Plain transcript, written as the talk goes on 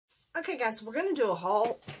Okay, guys, we're going to do a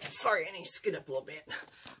haul. Sorry, I need to scoot up a little bit.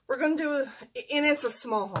 We're going to do, and it's a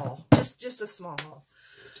small haul. Just a small haul.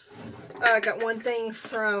 I got one thing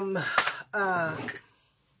from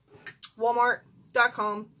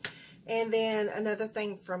Walmart.com, and then another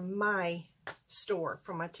thing from my store,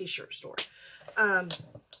 from my t-shirt store.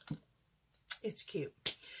 It's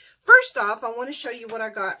cute. First off, I want to show you what I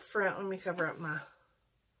got from, let me cover up my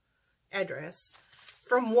address,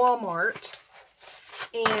 from Walmart.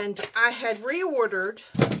 And I had reordered,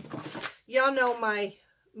 y'all know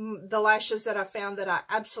the lashes that I found that I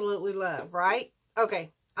absolutely love, right?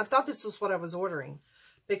 Okay, I thought this was what I was ordering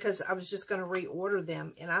because I was just going to reorder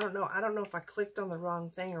them. And I don't know if I clicked on the wrong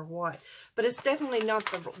thing or what. But it's definitely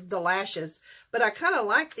not the lashes. But I kind of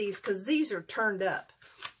like these because these are turned up.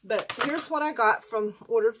 But here's what I got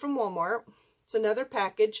ordered from Walmart. It's another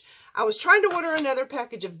package. I was trying to order another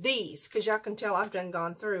package of these because y'all can tell I've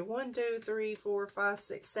gone through 1, 2, 3, 4, 5,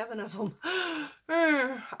 6, 7 of them.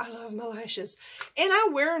 I love my lashes. And I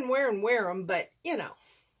wear them, but you know,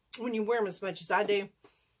 when you wear them as much as I do,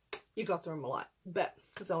 you go through them a lot. But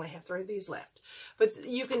because I only have 3 of these left. But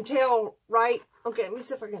you can tell, right? Okay, let me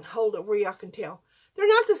see if I can hold it where y'all can tell. They're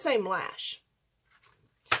not the same lash.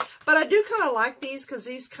 But I do kind of like these because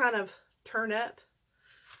these kind of turn up.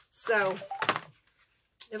 So,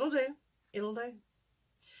 it'll do. It'll do.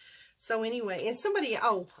 So, anyway, and somebody,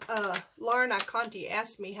 Lauren Iconti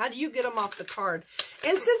asked me, how do you get them off the card?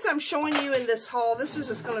 And since I'm showing you in this haul, this is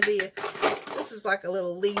just going to be, this is like a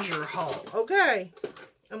little leisure haul. Okay.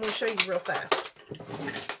 I'm going to show you real fast.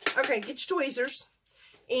 Okay, get your tweezers.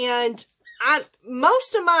 And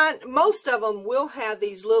most of them will have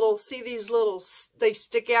these little, see these little, they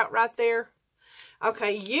stick out right there.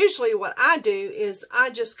 Okay, usually what I do is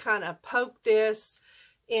I just kind of poke this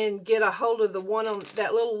and get a hold of the one on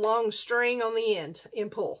that little long string on the end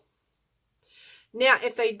and pull. Now,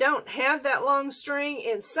 if they don't have that long string,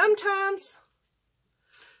 and sometimes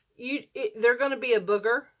they're going to be a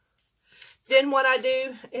booger, then what I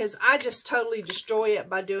do is I just totally destroy it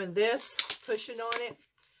by doing this, pushing on it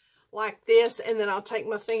like this, and then I'll take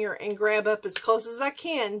my finger and grab up as close as I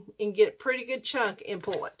can and get a pretty good chunk and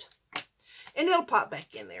pull it. And it'll pop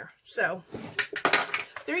back in there. So,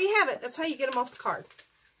 there you have it. That's how you get them off the card.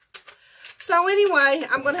 So, anyway,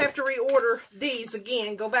 I'm going to have to reorder these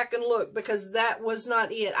again. Go back and look because that was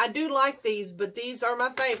not it. I do like these, but these are my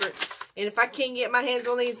favorite. And if I can't get my hands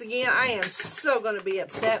on these again, I am so going to be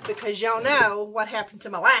upset because y'all know what happened to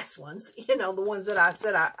my last ones. You know, the ones that I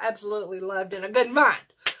said I absolutely loved and I couldn't find.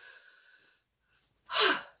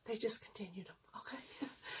 They just continued them. Okay.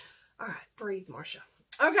 All right. Breathe, Marsha.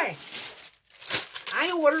 Okay. I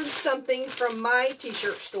ordered something from my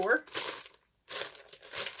t-shirt store,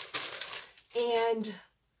 and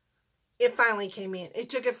it finally came in. It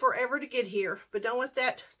took it forever to get here, but don't let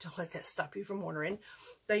that stop you from ordering.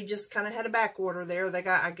 They just kind of had a back order there.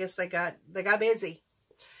 I guess they got busy,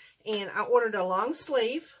 and I ordered a long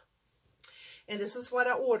sleeve, and this is what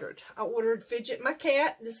I ordered. I ordered Fidget, my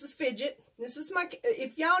cat. This is Fidget. This is my.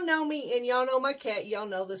 If y'all know me and y'all know my cat, y'all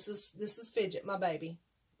know this is Fidget, my baby.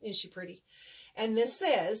 Isn't she pretty? And this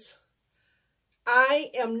says, I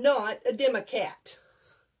am not a demoCAT.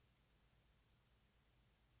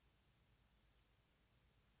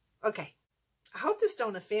 Okay. I hope this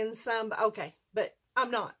don't offend some, but okay. But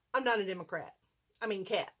I'm not a Democrat. I mean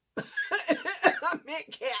cat. I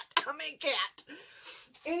meant cat.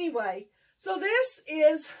 Anyway, so this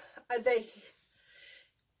is,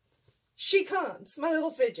 she comes, my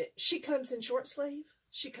little Fidget. She comes in short sleeve.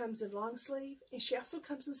 She comes in long sleeve, and she also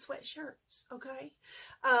comes in sweatshirts, okay?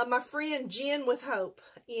 My friend Jen with Hope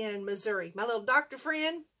in Missouri, my little doctor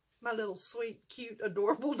friend, my little sweet, cute,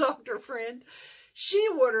 adorable doctor friend, she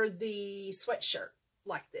ordered the sweatshirt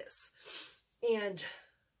like this. And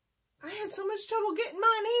I had so much trouble getting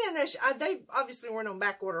mine in. They obviously weren't on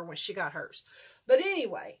back order when she got hers. But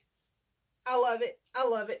anyway, I love it. I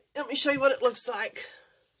love it. Let me show you what it looks like.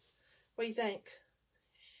 What do you think?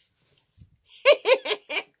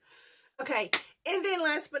 Okay, and then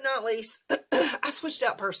last but not least, I switched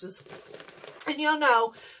out purses. And y'all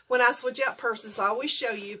know, when I switch out purses, I always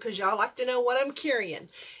show you because y'all like to know what I'm carrying.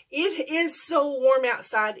 It is so warm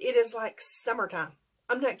outside. It is like summertime.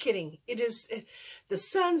 I'm not kidding. The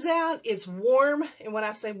sun's out. It's warm. And when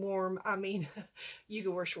I say warm, I mean, you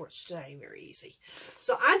can wear shorts today very easy.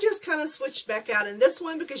 So I just kind of switched back out in this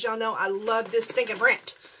one because y'all know I love this stinking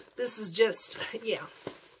print. This is just, yeah.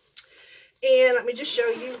 And let me just show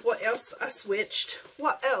you what else I switched.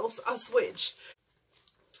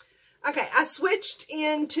 Okay, I switched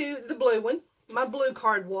into the blue one, my blue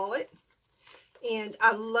card wallet. And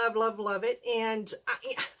I love, love, love it. And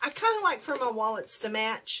I kind of like for my wallets to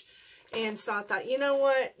match. And so I thought, you know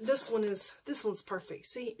what? This one's perfect.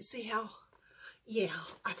 See how? Yeah,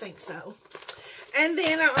 I think so. And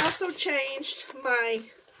then I also changed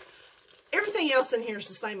everything else in here is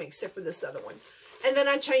the same except for this other one. And then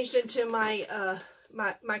I changed into my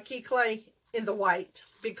my key clay in the white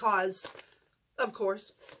because, of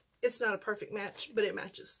course, it's not a perfect match, but it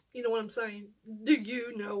matches. You know what I'm saying? Do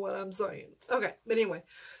you know what I'm saying? Okay, but anyway.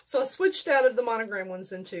 So I switched out of the monogram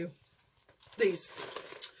ones into these.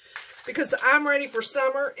 Because I'm ready for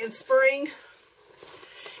summer and spring.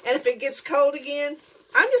 And if it gets cold again,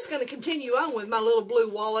 I'm just going to continue on with my little blue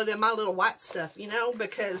wallet and my little white stuff, you know,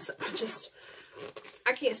 because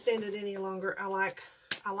I can't stand it any longer. I like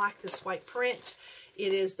this white print.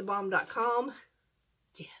 It is thebomb.com.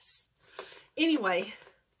 Yes. Anyway,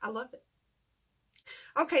 I love it.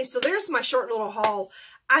 Okay, so there's my short little haul.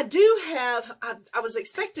 I do have, I was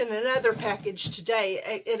expecting another package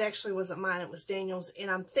today. It actually wasn't mine, it was Daniel's,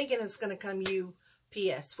 and I'm thinking it's going to come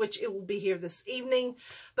UPS, which it will be here this evening.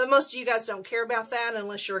 But most of you guys don't care about that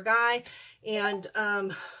unless you're a guy, and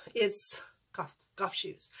it's golf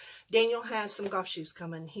shoes. Daniel has some golf shoes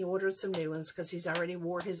coming. He ordered some new ones because he's already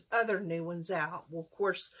wore his other new ones out. Well, of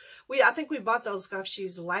course, I think we bought those golf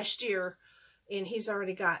shoes last year. And he's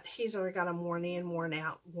already got them worn in, worn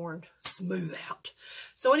out, worn smooth out.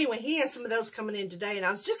 So anyway, he has some of those coming in today. And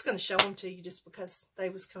I was just going to show them to you just because they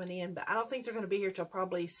was coming in. But I don't think they're going to be here till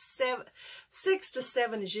probably 6 to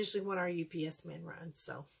 7 is usually when our UPS men run.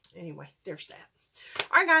 So anyway, there's that.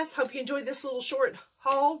 All right, guys. Hope you enjoyed this little short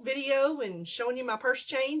haul video and showing you my purse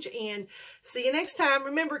change. And see you next time.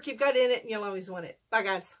 Remember, keep God in it and you'll always want it. Bye,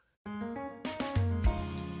 guys.